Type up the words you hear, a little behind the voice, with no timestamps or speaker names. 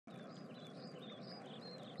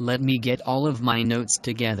Let me get all of my notes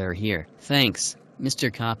together here. Thanks,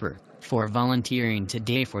 Mr. Copper, for volunteering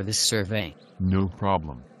today for this survey. No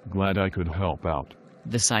problem. Glad I could help out.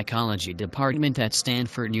 The psychology department at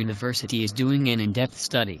Stanford University is doing an in-depth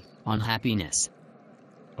study on happiness.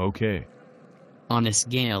 Okay. On a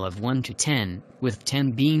scale of 1 to 10, with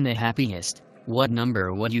 10 being the happiest, what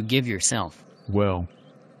number would you give yourself? Well,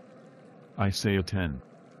 I say a 10.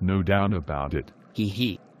 No doubt about it. Hee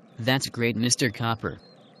hee. That's great, Mr. Copper.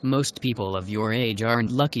 Most people of your age aren't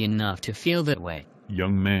lucky enough to feel that way.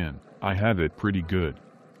 Young man, I have it pretty good.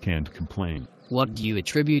 Can't complain. What do you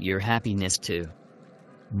attribute your happiness to?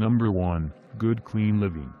 Number 1, good clean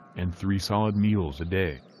living, and 3 solid meals a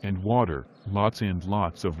day, and water, lots and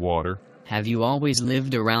lots of water. Have you always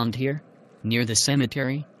lived around here? Near the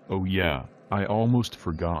cemetery? Oh yeah, I almost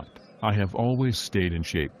forgot. I have always stayed in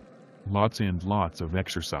shape. Lots and lots of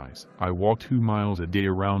exercise. I walk 2 miles a day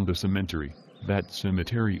around the cemetery. That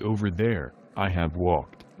cemetery over there, I have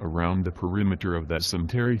walked around the perimeter of that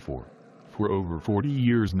cemetery for over 40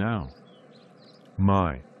 years now.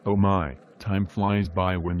 My, oh my, time flies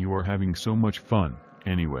by when you are having so much fun.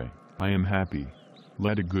 Anyway, I am happy.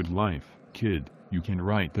 Led a good life, kid. You can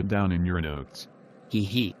write that down in your notes. Hee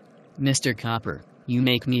hee. Mr. Copper, you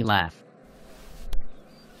make me laugh.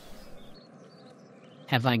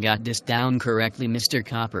 Have I got this down correctly, Mr.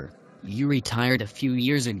 Copper? You retired a few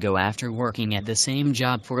years ago after working at the same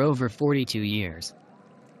job for over 42 years.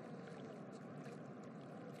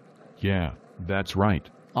 Yeah, that's right.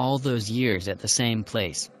 All those years at the same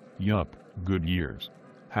place. Yup, good years.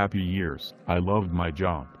 Happy years. I loved my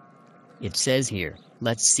job. It says here,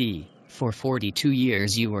 let's see, for 42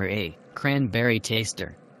 years you were a cranberry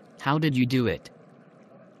taster. How did you do it?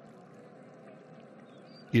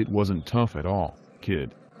 It wasn't tough at all,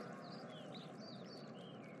 kid.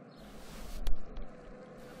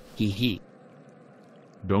 Hee hee.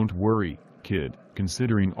 Don't worry, kid.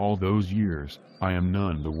 Considering all those years, I am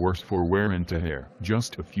none the worse for wear and tear.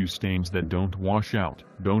 Just a few stains that don't wash out,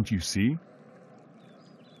 don't you see?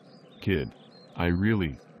 Kid, I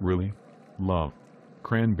really love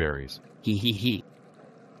cranberries. Hee hee hee.